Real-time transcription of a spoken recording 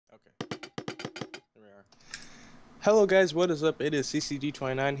There we are. Hello guys, what is up? It is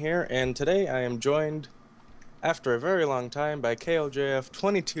CCG29 here, and today I am joined, after a very long time, by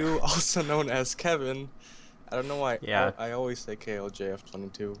KLJF22, also known as Kevin. I don't know why Yeah, I always say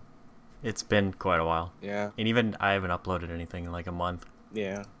KLJF22. it's been quite a while. Yeah, And even I haven't uploaded anything in like a month.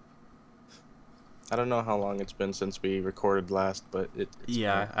 yeah. I don't know how long it's been since we recorded last, but it's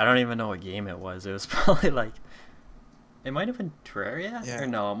Yeah, been... I don't even know what game it was. It was probably like it might have been Terraria? Yeah. Or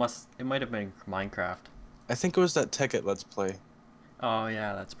no, it might have been Minecraft. I think it was that Tekkit Let's Play. Oh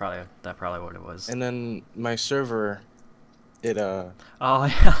yeah, that's probably what it was. And then my server, Oh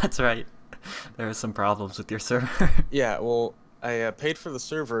yeah, that's right. There were some problems with your server. yeah, well, I paid for the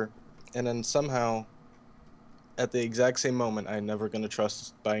server, and then somehow, at the exact same moment, I'm never going to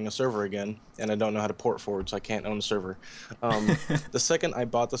trust buying a server again, and I don't know how to port forward, so I can't own a server. The second I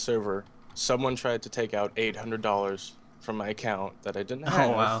bought the server, someone tried to take out $800 from my account that I didn't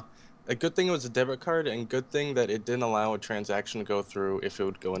have. Oh wow. A good thing it was a debit card, and good thing that it didn't allow a transaction to go through if it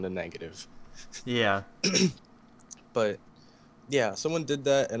would go into negative. Yeah. But yeah, someone did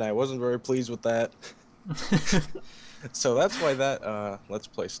that, and I wasn't very pleased with that. So that's why that Let's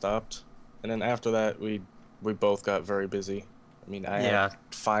Play stopped. And then after that, we both got very busy. I mean, I had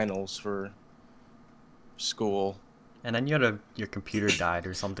finals for school. And then your computer died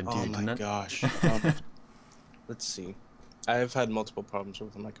or something too, Oh didn't my it? gosh. Let's see. I've had multiple problems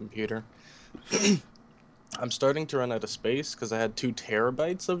with my computer. I'm starting to run out of space because I had 2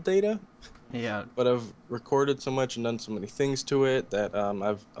 terabytes of data. Yeah. But I've recorded so much and done so many things to it that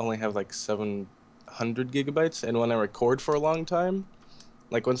I've only have like 700 gigabytes. And when I record for a long time,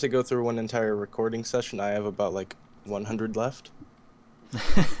 like once I go through one entire recording session, I have about like 100 left.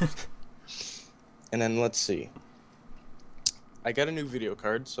 And then let's see. I got a new video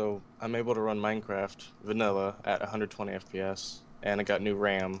card, so I'm able to run Minecraft vanilla at 120 FPS. And I got new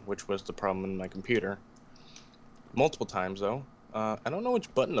RAM, which was the problem in my computer. Multiple times though. I don't know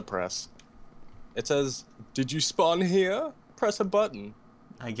which button to press. It says, "Did you spawn here? Press a button."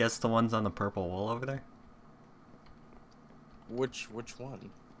 I guess the ones on the purple wall over there. Which one?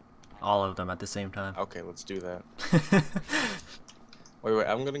 All of them at the same time. Okay, let's do that. Wait,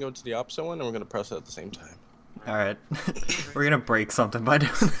 I'm gonna go to the opposite one and we're gonna press it at the same time. Alright. We're gonna break something by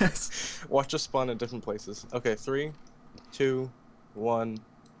doing this. Watch us spawn at different places. Okay, 3, 2, 1.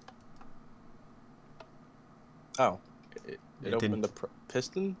 Oh. It opened the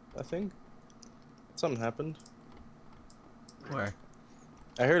piston, I think? Something happened. Where?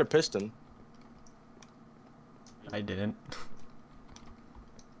 I heard a piston. I didn't.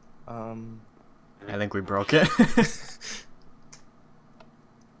 I I think we broke it.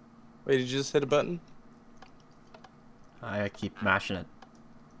 Wait, did you just hit a button? I keep mashing it.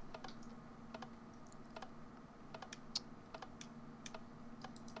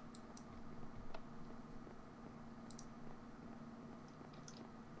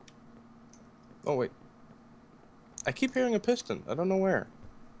 Oh, wait. I keep hearing a piston. I don't know where.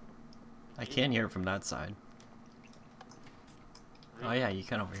 I can't hear it from that side. Oh yeah, you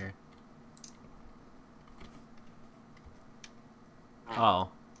can over here. Oh.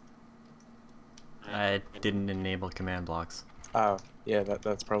 I didn't enable command blocks. Oh, yeah,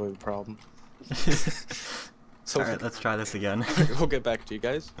 that's probably the problem. So Alright, let's try this again. we'll get back to you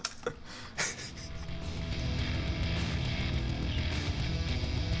guys.